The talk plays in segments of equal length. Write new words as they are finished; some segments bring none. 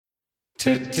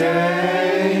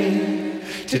Today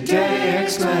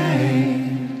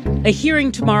Explained. A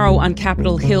hearing tomorrow on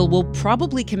Capitol Hill will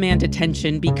probably command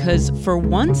attention because, for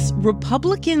once,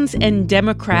 Republicans and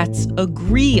Democrats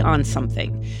agree on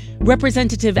something.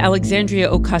 Representative Alexandria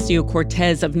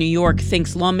Ocasio-Cortez of New York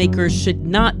thinks lawmakers should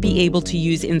not be able to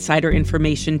use insider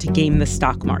information to game the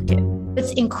stock market.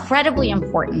 It's incredibly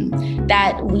important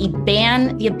that we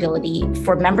ban the ability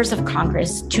for members of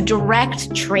Congress to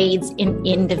direct trades in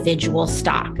individual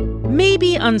stock.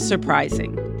 Maybe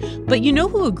unsurprising. But you know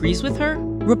who agrees with her?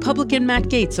 Republican Matt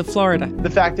Gaetz of Florida. The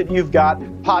fact that you've got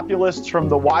populists from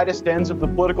the widest ends of the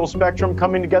political spectrum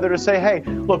coming together to say, hey,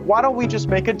 look, why don't we just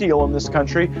make a deal in this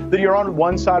country that you're on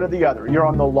one side or the other? You're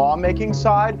on the lawmaking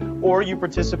side or you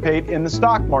participate in the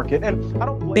stock market. And I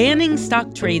don't banning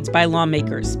stock trades by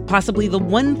lawmakers, possibly the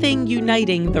one thing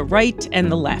uniting the right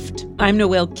and the left. I'm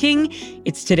Noelle King.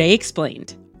 It's Today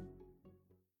Explained.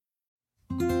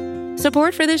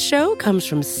 Support for this show comes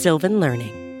from Sylvan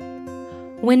Learning.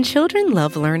 When children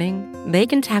love learning, they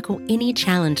can tackle any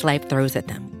challenge life throws at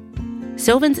them.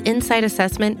 Sylvan's Insight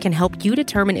Assessment can help you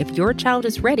determine if your child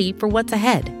is ready for what's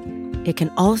ahead. It can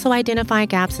also identify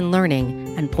gaps in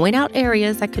learning and point out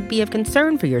areas that could be of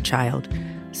concern for your child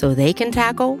so they can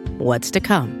tackle what's to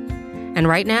come. And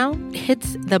right now,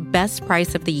 it's the best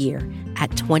price of the year at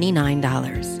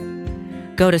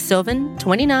 $29. Go to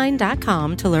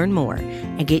sylvan29.com to learn more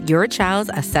and get your child's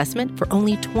assessment for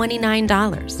only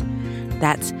 $29.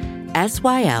 That's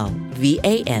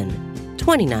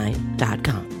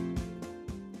SYLVAN29.com.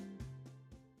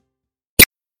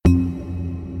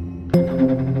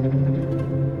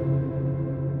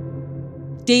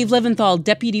 Dave Leventhal,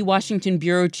 Deputy Washington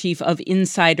Bureau Chief of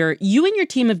Insider, you and your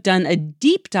team have done a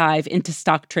deep dive into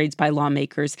stock trades by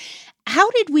lawmakers. How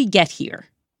did we get here?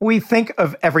 We think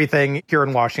of everything here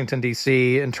in Washington,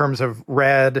 D.C. in terms of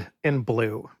red and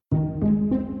blue.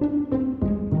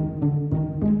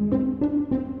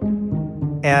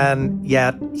 And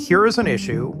yet, here is an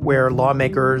issue where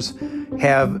lawmakers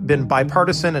have been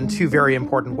bipartisan in two very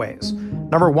important ways.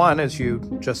 Number one, as you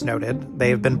just noted, they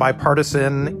have been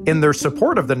bipartisan in their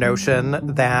support of the notion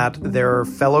that their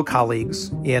fellow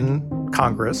colleagues in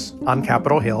Congress on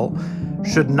Capitol Hill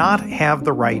should not have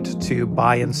the right to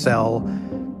buy and sell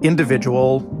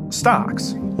individual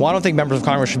stocks. Well, I don't think members of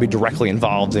Congress should be directly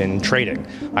involved in trading.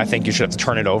 I think you should have to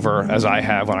turn it over, as I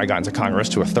have when I got into Congress,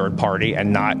 to a third party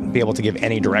and not be able to give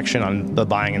any direction on the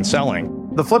buying and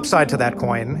selling. The flip side to that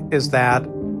coin is that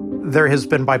there has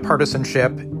been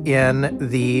bipartisanship in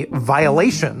the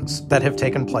violations that have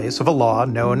taken place of a law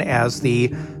known as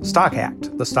the Stock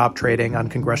Act, the Stop Trading on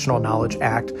Congressional Knowledge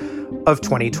Act of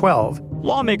 2012.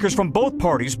 Lawmakers from both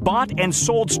parties bought and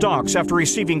sold stocks after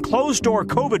receiving closed-door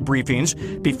COVID briefings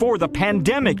before the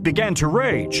pandemic began to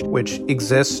rage, which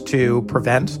exists to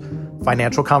prevent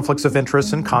financial conflicts of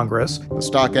interest in Congress. The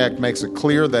Stock Act makes it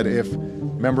clear that if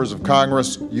members of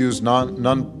Congress use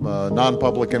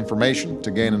non-public information to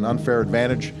gain an unfair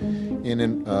advantage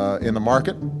in the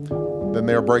market, then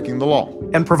they are breaking the law.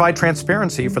 And provide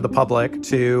transparency for the public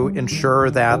to ensure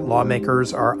that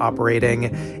lawmakers are operating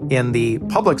in the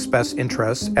public's best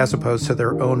interests as opposed to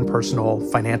their own personal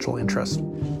financial interest.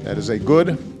 That is a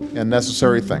good and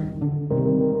necessary thing.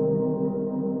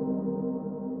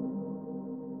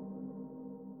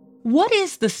 What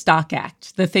is the Stock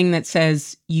Act, the thing that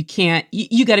says you got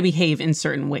to behave in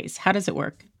certain ways? How does it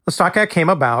work? The Stock Act came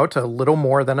about a little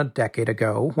more than a decade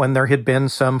ago when there had been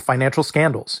some financial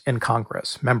scandals in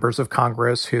Congress. Members of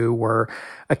Congress who were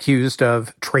accused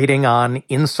of trading on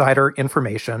insider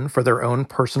information for their own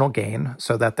personal gain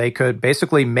so that they could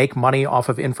basically make money off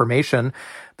of information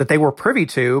that they were privy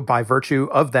to by virtue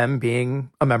of them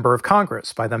being a member of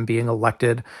Congress, by them being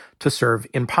elected to serve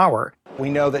in power. We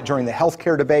know that during the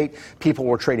healthcare debate, people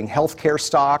were trading healthcare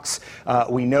stocks.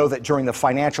 We know that during the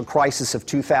financial crisis of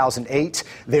 2008,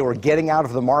 they were getting out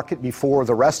of the market before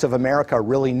the rest of America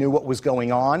really knew what was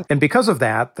going on. And because of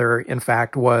that, there, in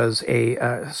fact, was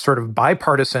a sort of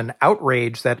bipartisan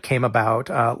outrage that came about,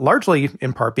 largely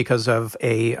in part because of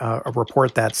a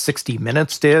report that 60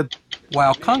 Minutes did.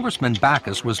 While Congressman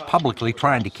Backus was publicly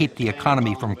trying to keep the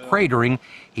economy from cratering,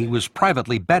 he was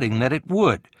privately betting that it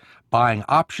would, buying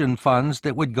option funds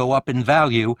that would go up in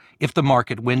value if the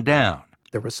market went down.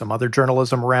 There was some other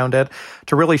journalism around it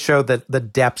to really show that the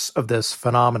depths of this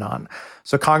phenomenon.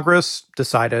 So Congress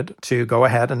decided to go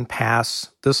ahead and pass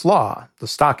this law, the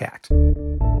Stock Act.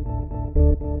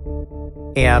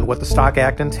 And what the Stock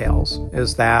Act entails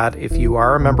is that if you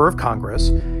are a member of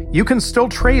Congress, you can still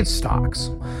trade stocks,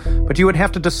 but you would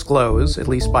have to disclose, at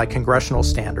least by congressional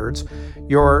standards,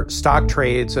 your stock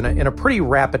trades in a pretty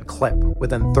rapid clip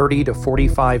within 30 to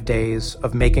 45 days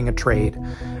of making a trade,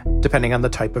 depending on the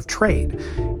type of trade.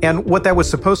 And what that was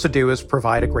supposed to do is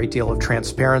provide a great deal of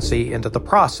transparency into the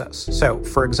process. So,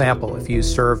 for example, if you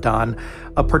served on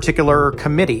a particular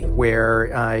committee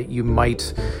where you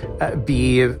might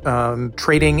be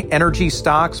trading energy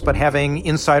stocks but having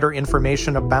insider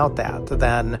information about that,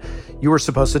 then you were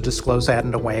supposed to disclose that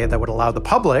in a way that would allow the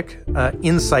public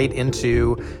insight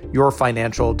into your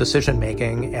financial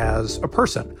decision-making as a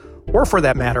person, or for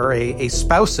that matter, a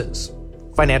spouse's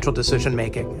financial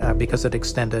decision-making, because it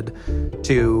extended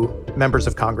to members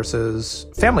of Congress's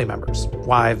family members,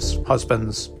 wives,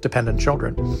 husbands, dependent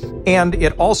children. And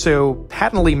it also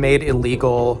patently made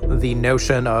illegal the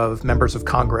notion of members of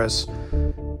Congress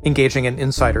engaging in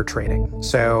insider trading.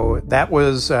 So that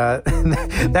was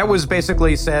that was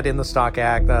basically said in the Stock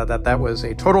Act that was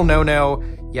a total no-no.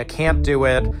 You can't do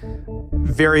it.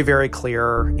 Very, very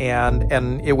clear.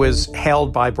 And it was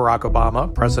hailed by Barack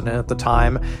Obama, president at the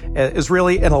time, as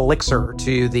really an elixir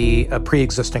to the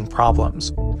pre-existing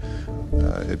problems.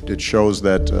 It shows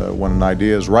that when an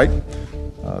idea is right,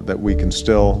 that we can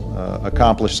still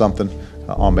accomplish something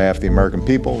on behalf of the American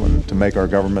people and to make our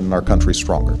government and our country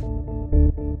stronger.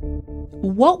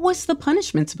 What was the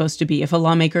punishment supposed to be if a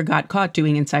lawmaker got caught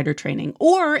doing insider trading,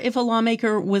 or if a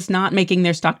lawmaker was not making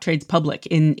their stock trades public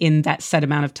in that set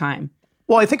amount of time?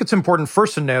 Well, I think it's important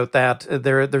first to note that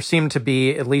there seemed to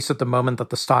be, at least at the moment that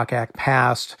the Stock Act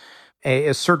passed,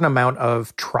 a certain amount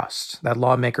of trust that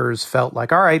lawmakers felt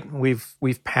like, all right,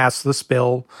 we've passed this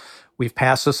bill, we've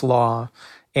passed this law,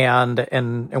 and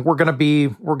we're going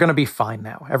to be fine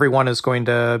now. Everyone is going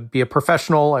to be a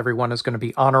professional, everyone is going to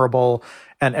be honorable,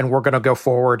 and we're going to go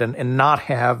forward and not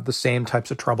have the same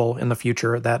types of trouble in the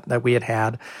future that we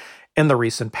had in the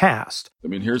recent past. I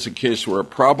mean, here's a case where a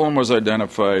problem was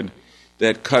identified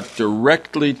that cut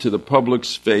directly to the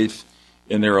public's faith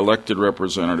in their elected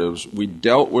representatives. We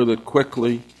dealt with it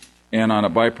quickly and on a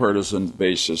bipartisan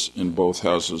basis in both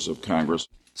houses of Congress.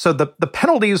 So the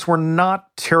penalties were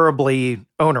not terribly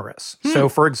onerous. So,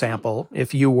 for example,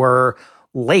 if you were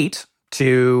late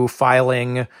to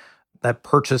filing that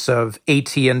purchase of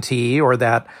AT&T or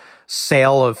that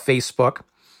sale of Facebook,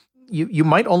 you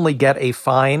might only get a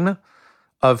fine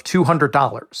of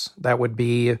 $200 that would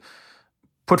be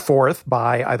put forth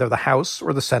by either the House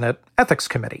or the Senate Ethics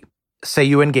Committee. Say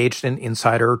you engaged in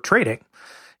insider trading.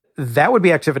 That would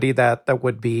be activity that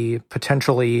would be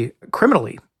potentially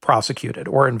criminally prosecuted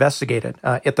or investigated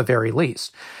at the very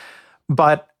least.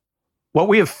 But what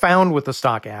we have found with the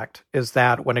Stock Act is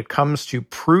that when it comes to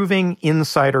proving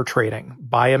insider trading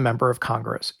by a member of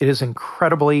Congress, it is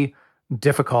incredibly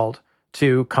difficult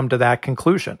to come to that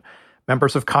conclusion.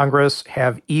 Members of Congress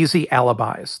have easy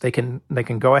alibis. They can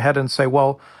go ahead and say,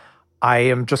 well, I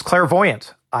am just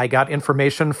clairvoyant. I got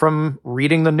information from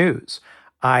reading the news.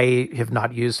 I have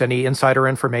not used any insider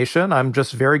information. I'm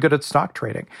just very good at stock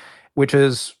trading, which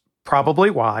is probably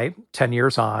why 10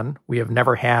 years on, we have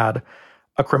never had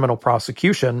a criminal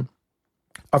prosecution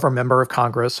of a member of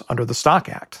Congress under the Stock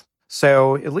Act.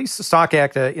 So at least the Stock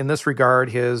Act in this regard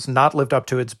has not lived up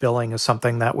to its billing as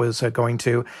something that was going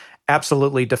to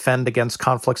absolutely defend against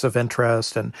conflicts of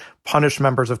interest and punish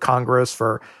members of Congress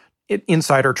for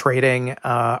insider trading.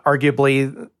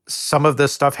 Arguably, some of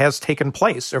this stuff has taken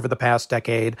place over the past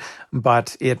decade,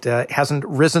 but it hasn't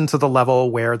risen to the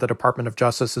level where the Department of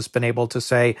Justice has been able to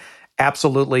say,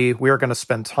 absolutely, we are going to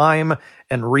spend time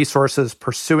and resources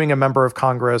pursuing a member of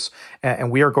Congress,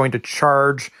 and we are going to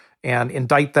charge and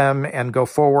indict them and go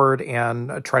forward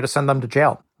and try to send them to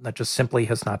jail. That just simply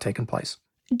has not taken place.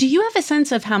 Do you have a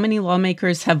sense of how many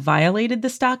lawmakers have violated the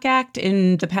Stock Act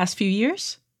in the past few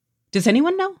years? Does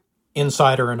anyone know?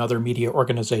 Insider and other media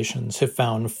organizations have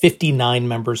found 59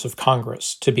 members of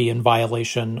Congress to be in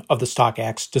violation of the Stock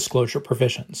Act's disclosure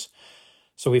provisions.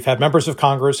 So we've had members of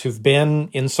Congress who've been,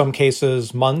 in some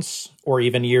cases, months or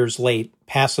even years late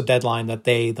past the deadline that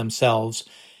they themselves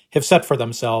have set for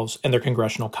themselves and their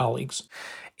congressional colleagues,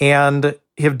 and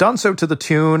have done so to the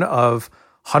tune of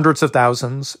hundreds of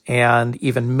thousands and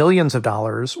even millions of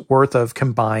dollars worth of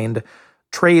combined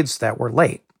trades that were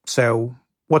late. So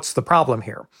what's the problem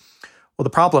here? Well, the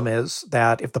problem is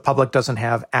that if the public doesn't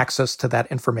have access to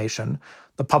that information,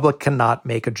 the public cannot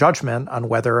make a judgment on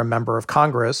whether a member of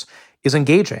Congress is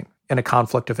engaging in a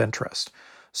conflict of interest.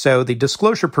 So the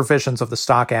disclosure provisions of the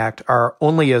Stock Act are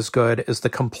only as good as the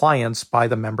compliance by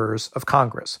the members of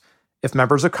Congress. If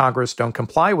members of Congress don't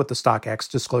comply with the Stock Act's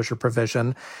disclosure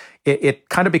provision, it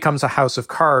kind of becomes a house of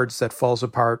cards that falls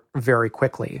apart very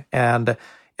quickly. And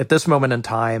at this moment in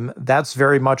time, that's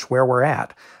very much where we're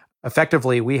at.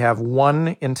 Effectively, we have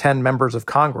 1 in 10 members of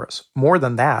Congress, more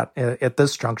than that at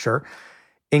this juncture,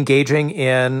 engaging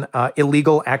in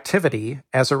illegal activity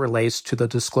as it relates to the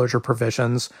disclosure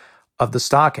provisions of the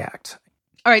Stock Act.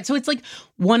 All right, so it's like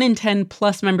 1 in 10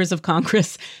 plus members of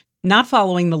Congress not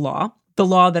following the law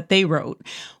that they wrote.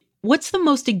 What's the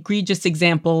most egregious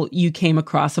example you came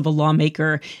across of a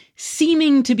lawmaker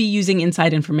seeming to be using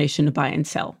inside information to buy and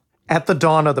sell? At the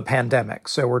dawn of the pandemic,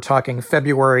 so we're talking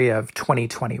February of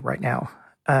 2020 right now,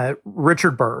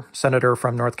 Richard Burr, senator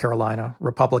from North Carolina,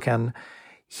 Republican,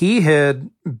 he had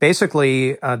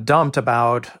basically dumped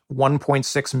about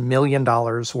 $1.6 million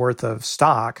worth of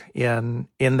stock in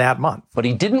that month. But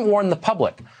he didn't warn the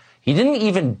public. He didn't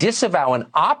even disavow an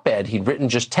op-ed he'd written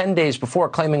just 10 days before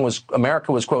claiming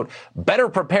America was, quote, better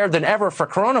prepared than ever for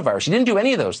coronavirus. He didn't do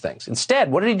any of those things.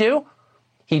 Instead, what did he do?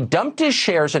 He dumped his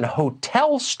shares in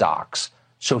hotel stocks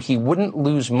so he wouldn't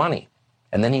lose money.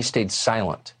 And then he stayed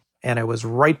silent. And it was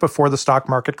right before the stock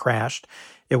market crashed.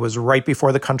 It was right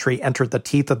before the country entered the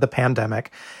teeth of the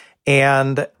pandemic.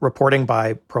 And reporting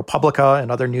by ProPublica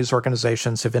and other news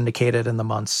organizations have indicated in the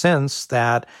months since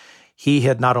that he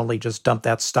had not only just dumped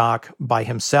that stock by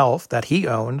himself that he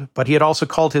owned, but he had also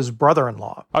called his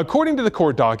brother-in-law. According to the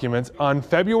court documents, on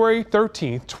February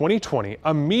 13th, 2020,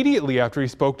 immediately after he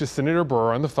spoke to Senator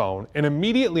Burr on the phone, and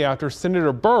immediately after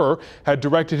Senator Burr had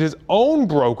directed his own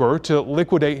broker to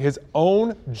liquidate his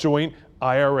own joint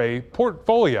IRA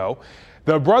portfolio,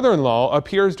 the brother-in-law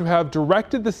appears to have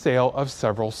directed the sale of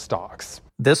several stocks.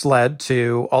 This led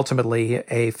to ultimately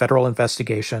a federal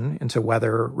investigation into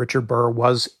whether Richard Burr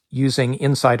was using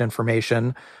inside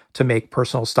information to make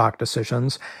personal stock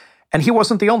decisions. And he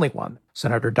wasn't the only one.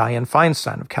 Senator Dianne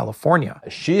Feinstein of California.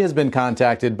 She has been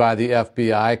contacted by the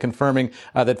FBI, confirming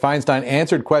that Feinstein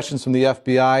answered questions from the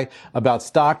FBI about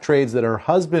stock trades that her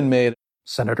husband made.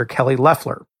 Senator Kelly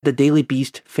Loeffler. The Daily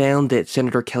Beast found that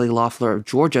Senator Kelly Loeffler of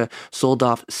Georgia sold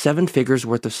off 7 figures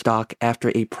worth of stock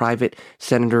after a private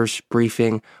senator's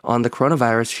briefing on the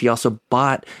coronavirus. She also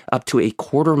bought up to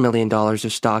 $250,000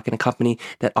 of stock in a company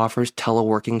that offers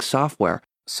teleworking software.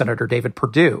 Senator David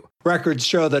Perdue. Records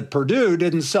show that Perdue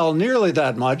didn't sell nearly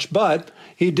that much, but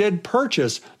he did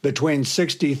purchase between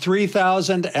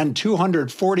 $63,000 and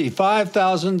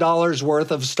 $245,000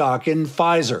 worth of stock in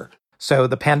Pfizer. So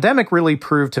the pandemic really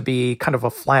proved to be kind of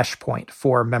a flashpoint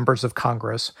for members of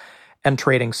Congress and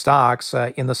trading stocks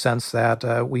in the sense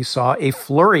that we saw a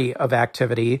flurry of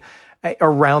activity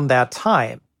around that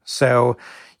time. So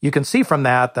you can see from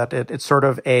that it's sort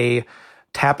of a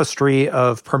tapestry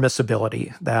of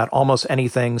permissibility, that almost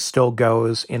anything still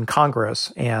goes in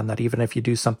Congress, and that even if you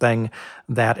do something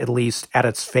that at least at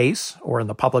its face or in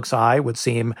the public's eye would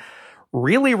seem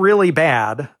really, really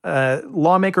bad,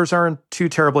 lawmakers aren't too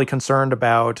terribly concerned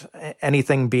about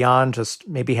anything beyond just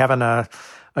maybe having a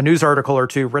news article or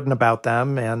two written about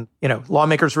them. And,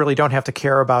 lawmakers really don't have to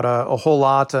care about a whole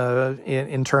lot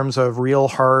in terms of real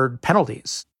hard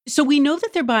penalties. So we know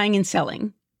that they're buying and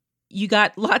selling. You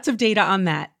got lots of data on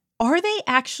that. Are they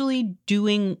actually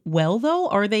doing well, though?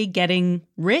 Are they getting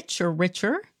rich or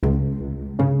richer?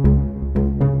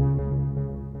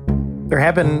 There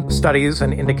have been studies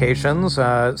and indications,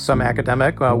 some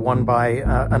academic, one by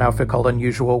an outfit called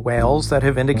Unusual Whales, that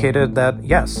have indicated that,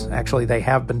 yes, actually they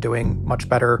have been doing much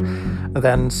better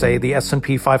than, say, the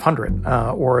S&P 500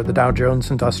 or the Dow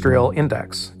Jones Industrial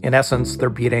Index. In essence, they're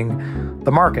beating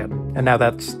the market. And now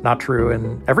that's not true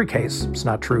in every case. It's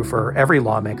not true for every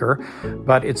lawmaker,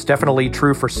 but it's definitely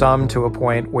true for some to a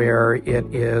point where it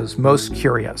is most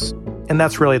curious. And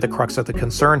that's really the crux of the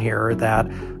concern here, that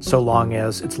so long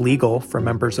as it's legal for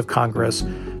members of Congress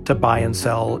to buy and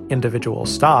sell individual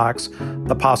stocks,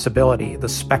 the possibility, the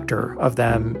specter of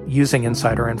them using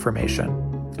insider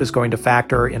information is going to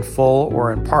factor in full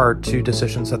or in part to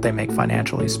decisions that they make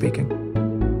financially speaking.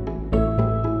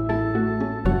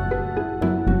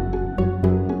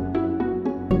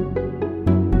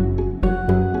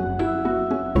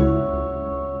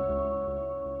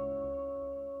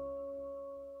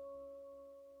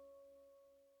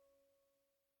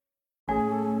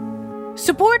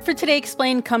 Support for Today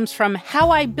Explained comes from How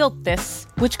I Built This,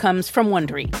 which comes from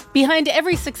Wondery. Behind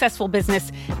every successful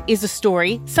business is a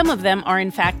story. Some of them are, in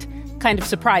fact, kind of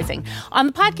surprising. On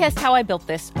the podcast How I Built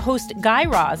This, host Guy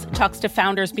Raz talks to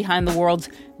founders behind the world's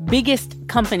biggest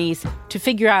companies to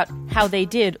figure out how they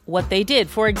did what they did.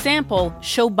 For example,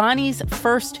 Chobani's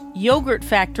first yogurt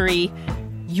factory,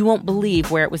 you won't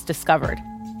believe where it was discovered.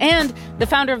 And the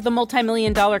founder of the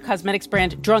multi-million-dollar cosmetics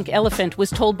brand Drunk Elephant was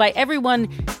told by everyone,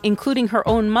 including her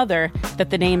own mother,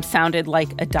 that the name sounded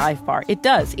like a dive bar. It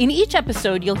does. In each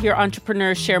episode, you'll hear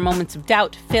entrepreneurs share moments of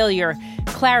doubt, failure,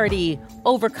 clarity,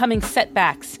 overcoming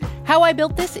setbacks, How I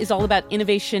Built This is all about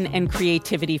innovation and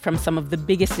creativity from some of the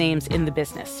biggest names in the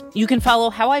business. You can follow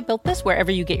How I Built This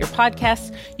wherever you get your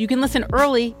podcasts. You can listen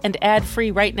early and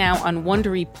ad-free right now on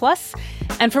Wondery Plus.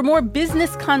 And for more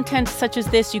business content such as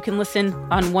this, you can listen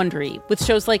on Wondery with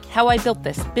shows like How I Built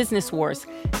This, Business Wars,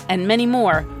 and many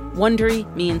more. Wondery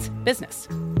means business.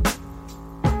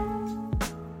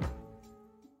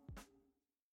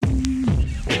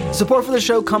 Support for the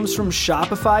show comes from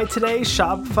Shopify today.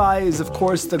 Shopify is, of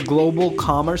course, the global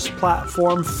commerce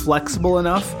platform flexible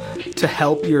enough to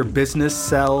help your business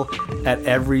sell at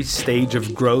every stage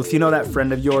of growth. You know that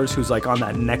friend of yours who's like on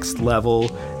that next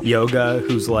level yoga,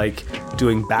 who's like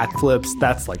doing backflips?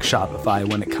 That's like Shopify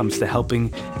when it comes to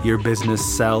helping your business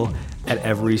sell at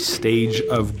every stage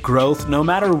of growth. No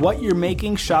matter what you're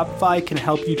making, Shopify can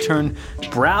help you turn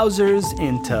browsers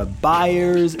into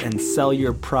buyers and sell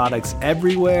your products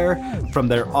everywhere, from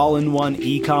their all-in-one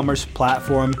e-commerce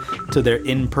platform to their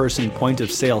in-person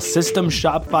point-of-sale system.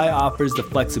 Shopify offers the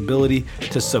flexibility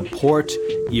to support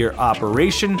your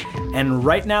operation. And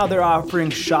right now they're offering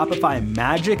Shopify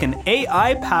Magic, an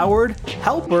AI-powered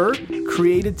helper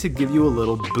created to give you a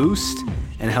little boost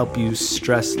and help you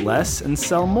stress less and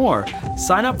sell more.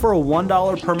 Sign up for a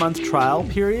 $1 per month trial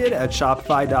period at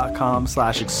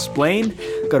shopify.com/explained.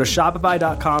 Go to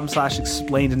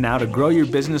shopify.com/explained now to grow your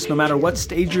business no matter what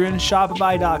stage you're in.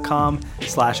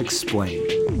 Shopify.com/explained.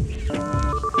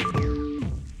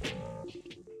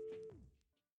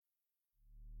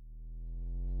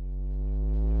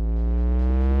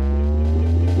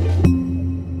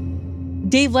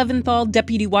 Dave Leventhal,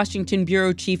 Deputy Washington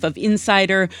Bureau Chief of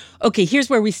Insider. Okay, here's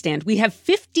where we stand. We have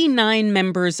 59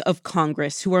 members of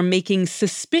Congress who are making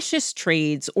suspicious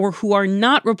trades or who are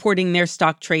not reporting their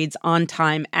stock trades on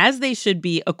time as they should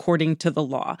be according to the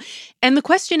law. And the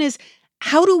question is,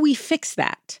 how do we fix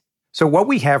that? So what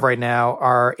we have right now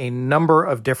are a number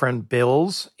of different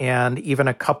bills and even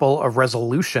a couple of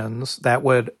resolutions that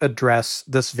would address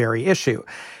this very issue.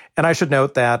 And I should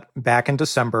note that back in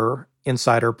December,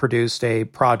 Insider produced a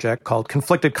project called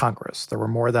Conflicted Congress. There were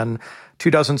more than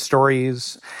 24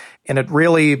 stories, and it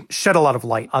really shed a lot of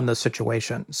light on the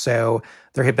situation. So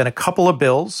there had been a couple of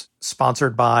bills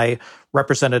sponsored by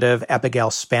Representative Abigail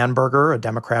Spanberger, a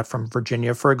Democrat from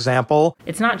Virginia, for example.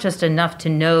 It's not just enough to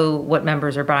know what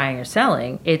members are buying or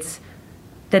selling. It's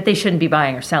that they shouldn't be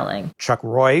buying or selling. Chuck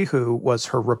Roy, who was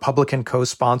her Republican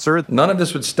co-sponsor. None of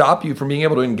this would stop you from being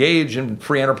able to engage in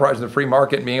free enterprise and the free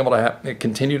market and being able to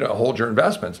continue to hold your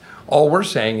investments. All we're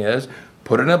saying is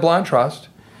put it in a blind trust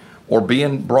or be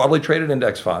in broadly traded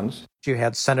index funds. You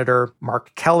had Senator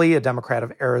Mark Kelly, a Democrat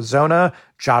of Arizona,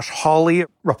 Josh Hawley,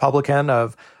 Republican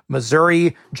of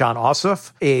Missouri, John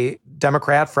Ossoff, a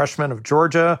Democrat freshman of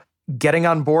Georgia, getting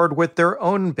on board with their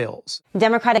own bills.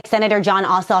 Democratic Senator John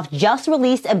Ossoff just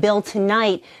released a bill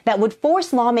tonight that would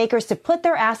force lawmakers to put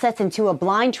their assets into a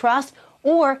blind trust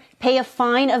or pay a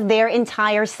fine of their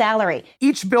entire salary.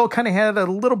 Each bill kind of had a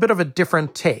little bit of a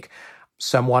different take.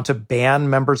 Some want to ban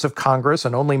members of Congress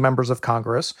and only members of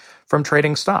Congress from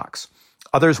trading stocks.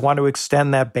 Others want to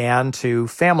extend that ban to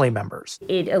family members.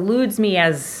 It eludes me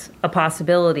as a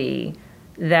possibility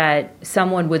that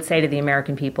someone would say to the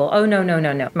American people, oh,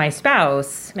 no. My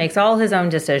spouse makes all his own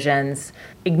decisions.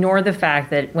 Ignore the fact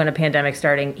that when a pandemic's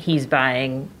starting, he's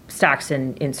buying stocks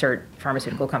and insert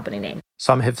pharmaceutical company name.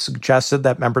 Some have suggested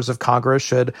that members of Congress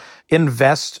should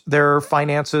invest their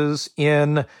finances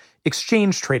in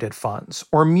exchange-traded funds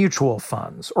or mutual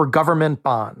funds or government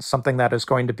bonds, something that is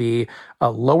going to be a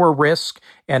lower risk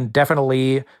and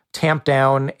definitely tamp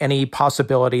down any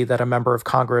possibility that a member of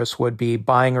Congress would be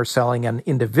buying or selling an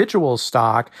individual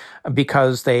stock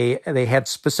because they had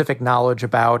specific knowledge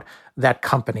about that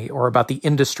company or about the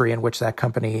industry in which that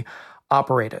company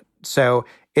operated. So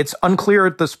it's unclear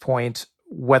at this point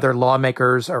whether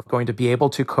lawmakers are going to be able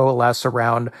to coalesce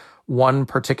around one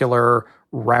particular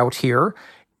route here.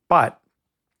 But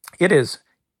it is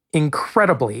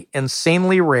incredibly,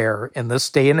 insanely rare in this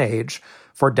day and age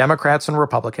for Democrats and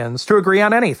Republicans to agree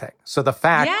on anything. So the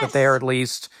fact that they are at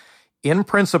least in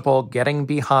principle getting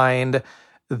behind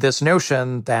this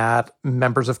notion that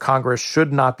members of Congress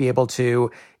should not be able to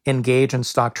engage in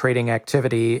stock trading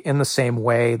activity in the same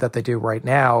way that they do right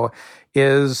now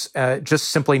is just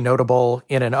simply notable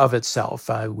in and of itself.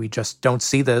 We just don't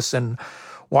see this in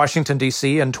Washington,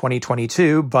 D.C. in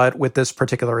 2022, but with this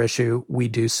particular issue, we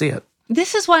do see it.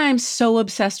 This is why I'm so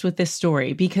obsessed with this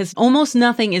story, because almost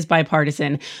nothing is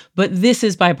bipartisan, but this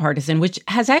is bipartisan, which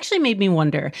has actually made me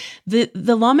wonder, the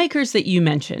lawmakers that you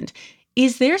mentioned,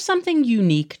 is there something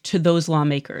unique to those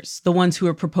lawmakers, the ones who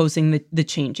are proposing the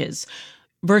changes?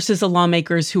 versus the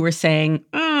lawmakers who were saying,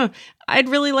 I'd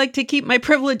really like to keep my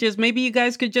privileges. Maybe you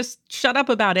guys could just shut up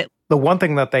about it. The one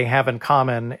thing that they have in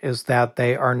common is that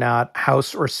they are not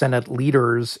House or Senate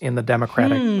leaders in the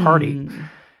Democratic Party.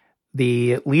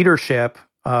 The leadership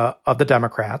of the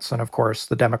Democrats, and of course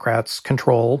the Democrats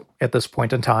control at this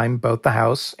point in time both the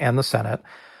House and the Senate.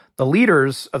 The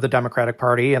leaders of the Democratic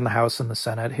Party in the House and the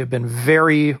Senate have been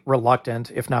very reluctant,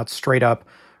 if not straight up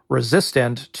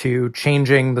resistant, to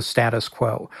changing the status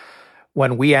quo.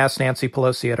 When we asked Nancy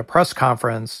Pelosi at a press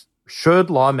conference, should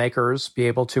lawmakers be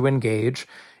able to engage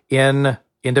in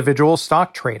individual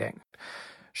stock trading?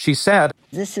 She said,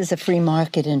 "This is a free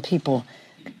market and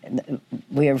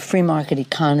we are a free market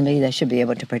economy. They should be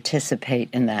able to participate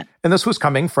in that." And this was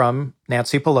coming from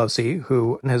Nancy Pelosi,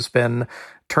 who has been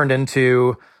turned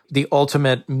into the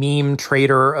ultimate meme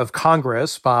trader of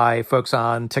Congress by folks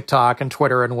on TikTok and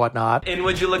Twitter and whatnot. And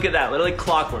would you look at that? Literally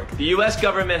clockwork. The U.S.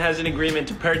 government has an agreement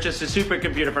to purchase a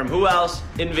supercomputer from who else?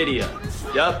 NVIDIA.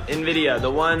 Yup, NVIDIA.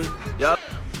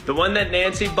 The one that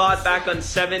Nancy bought back on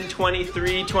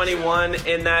 7/23/21.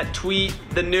 In that tweet,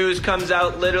 the news comes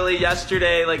out literally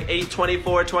yesterday, like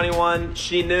 8/24/21.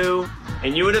 She knew.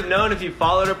 And you would have known if you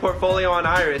followed her portfolio on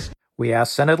Iris. We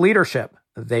asked Senate leadership.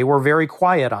 They were very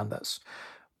quiet on this.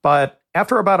 But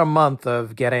after about a month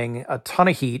of getting a ton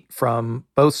of heat from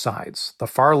both sides, the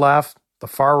far left, the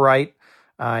far right,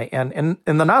 and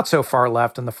the not so far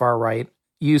left and the far right,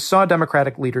 you saw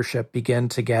Democratic leadership begin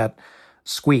to get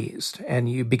squeezed. And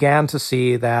you began to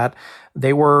see that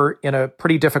they were in a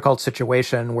pretty difficult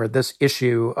situation where this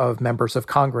issue of members of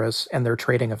Congress and their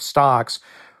trading of stocks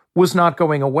was not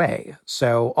going away.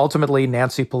 So ultimately,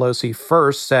 Nancy Pelosi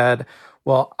first said,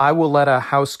 well, I will let a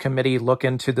House committee look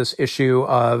into this issue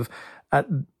of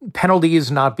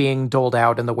penalties not being doled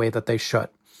out in the way that they should.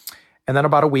 And then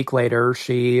about a week later,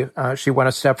 she went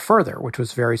a step further, which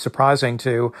was very surprising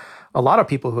to a lot of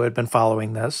people who had been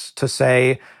following this, to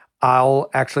say, I'll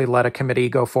actually let a committee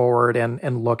go forward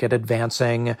and look at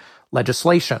advancing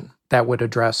legislation that would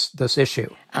address this issue.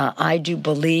 I do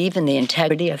believe in the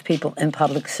integrity of people in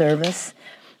public service.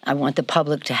 I want the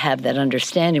public to have that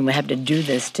understanding. We have to do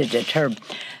this to deter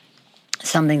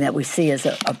something that we see as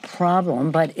a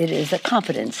problem, but it is a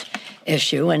confidence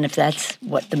issue. And if that's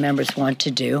what the members want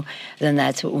to do, then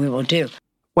that's what we will do.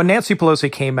 When Nancy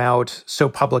Pelosi came out so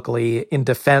publicly in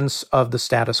defense of the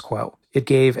status quo, it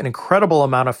gave an incredible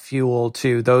amount of fuel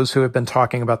to those who have been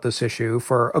talking about this issue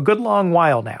for a good long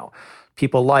while now.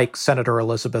 People like Senator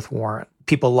Elizabeth Warren,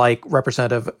 people like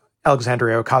Representative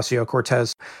Alexandria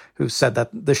Ocasio-Cortez, who said that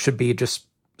this should be just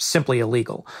simply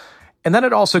illegal. And then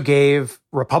it also gave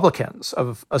Republicans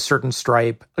of a certain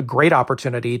stripe a great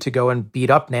opportunity to go and beat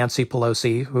up Nancy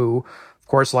Pelosi, who, of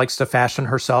course, likes to fashion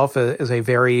herself as a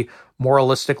very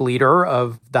moralistic leader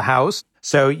of the House.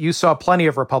 So you saw plenty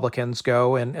of Republicans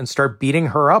go and start beating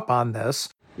her up on this.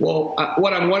 Well,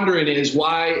 what I'm wondering is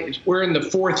why we're in the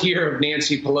fourth year of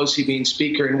Nancy Pelosi being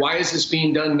Speaker, and why is this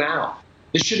being done now?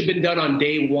 This should have been done on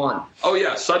day one. Oh,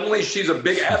 yeah. Suddenly she's a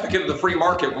big advocate of the free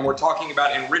market when we're talking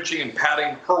about enriching and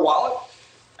padding her wallet,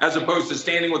 as opposed to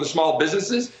standing with the small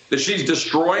businesses that she's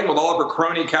destroying with all of her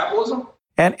crony capitalism.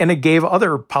 And it gave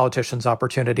other politicians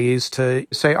opportunities to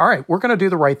say, all right, we're going to do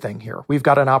the right thing here. We've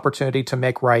got an opportunity to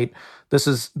make right. This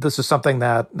is something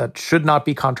that should not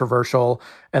be controversial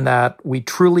and that we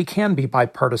truly can be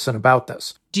bipartisan about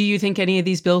this. Do you think any of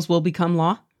these bills will become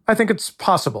law? I think it's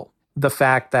possible. The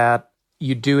fact that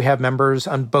you do have members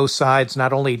on both sides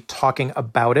not only talking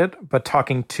about it, but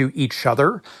talking to each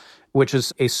other, which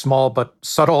is a small but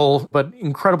subtle but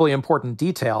incredibly important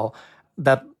detail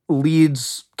that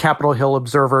leads Capitol Hill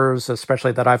observers,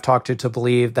 especially that I've talked to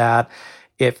believe that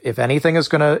if anything is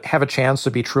going to have a chance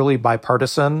to be truly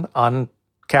bipartisan on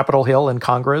Capitol Hill in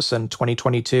Congress in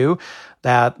 2022,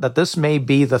 that this may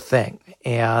be the thing,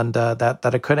 and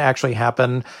that it could actually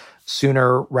happen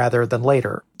sooner rather than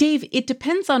later. Dave, it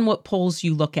depends on what polls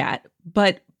you look at,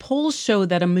 but polls show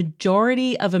that a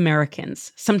majority of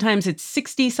Americans, sometimes it's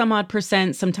 60 some odd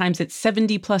percent, sometimes it's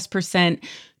 70 plus percent,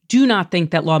 do not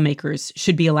think that lawmakers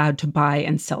should be allowed to buy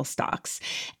and sell stocks.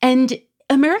 And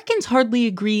Americans hardly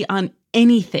agree on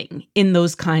anything in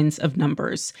those kinds of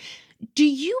numbers. Do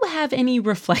you have any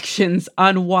reflections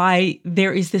on why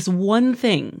there is this one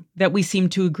thing that we seem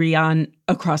to agree on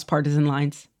across partisan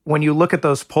lines? When you look at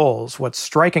those polls, what's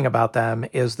striking about them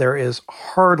is there is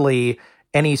hardly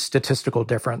any statistical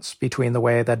difference between the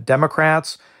way that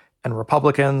Democrats and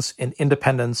Republicans and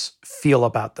independents feel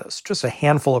about this, just a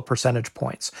handful of percentage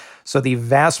points. So the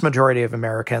vast majority of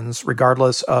Americans,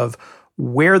 regardless of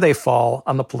where they fall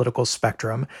on the political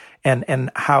spectrum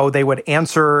and how they would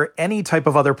answer any type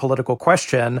of other political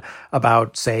question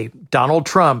about, say, Donald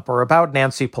Trump or about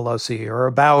Nancy Pelosi or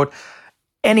about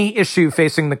any issue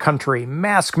facing the country,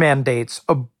 mask mandates,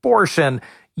 abortion,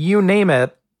 you name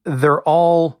it, they're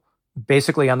all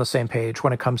basically on the same page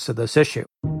when it comes to this issue.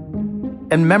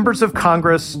 And members of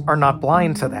Congress are not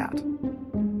blind to that.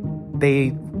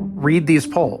 They read these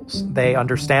polls, they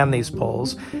understand these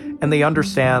polls, and they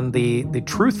understand the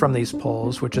truth from these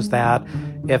polls, which is that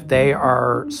if they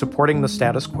are supporting the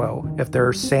status quo, if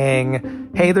they're saying,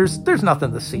 hey, there's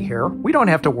nothing to see here, we don't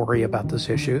have to worry about this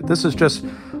issue, this is just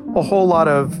a whole lot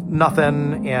of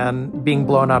nothing and being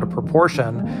blown out of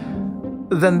proportion,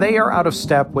 then they are out of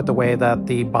step with the way that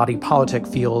the body politic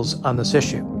feels on this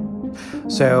issue.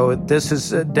 So this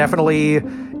is definitely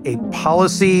a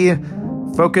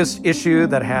policy-focused issue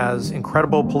that has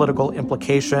incredible political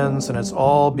implications, and it's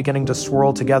all beginning to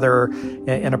swirl together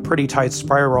in a pretty tight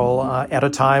spiral at a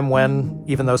time when,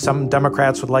 even though some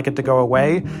Democrats would like it to go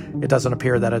away, it doesn't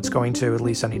appear that it's going to, at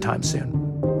least anytime soon.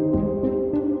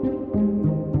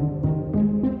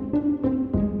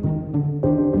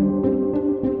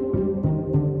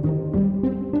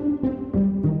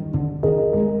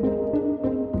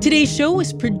 Today's show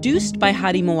was produced by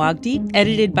Hadi Moagdi,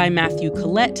 edited by Matthew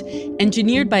Collette,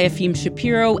 engineered by Afim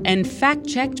Shapiro, and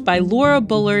fact-checked by Laura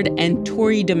Bullard and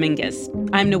Tori Dominguez.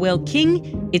 I'm Noel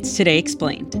King. It's Today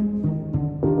Explained.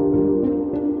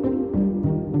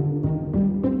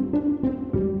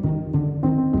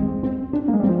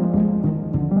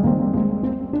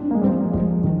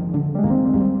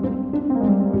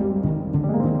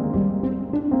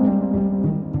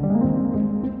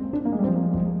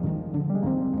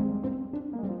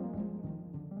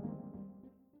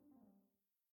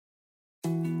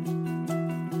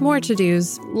 More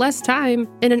to-dos, less time,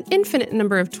 and an infinite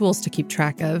number of tools to keep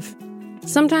track of.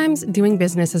 Sometimes doing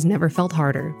business has never felt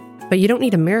harder, but you don't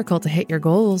need a miracle to hit your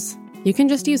goals. You can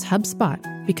just use HubSpot,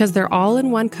 because their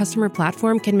all-in-one customer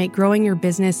platform can make growing your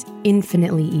business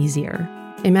infinitely easier.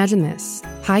 Imagine this: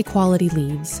 high-quality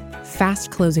leads,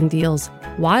 fast closing deals,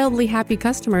 wildly happy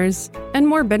customers, and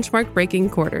more benchmark-breaking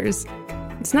quarters.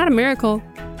 It's not a miracle,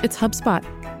 it's HubSpot.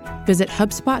 Visit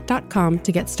HubSpot.com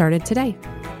to get started today.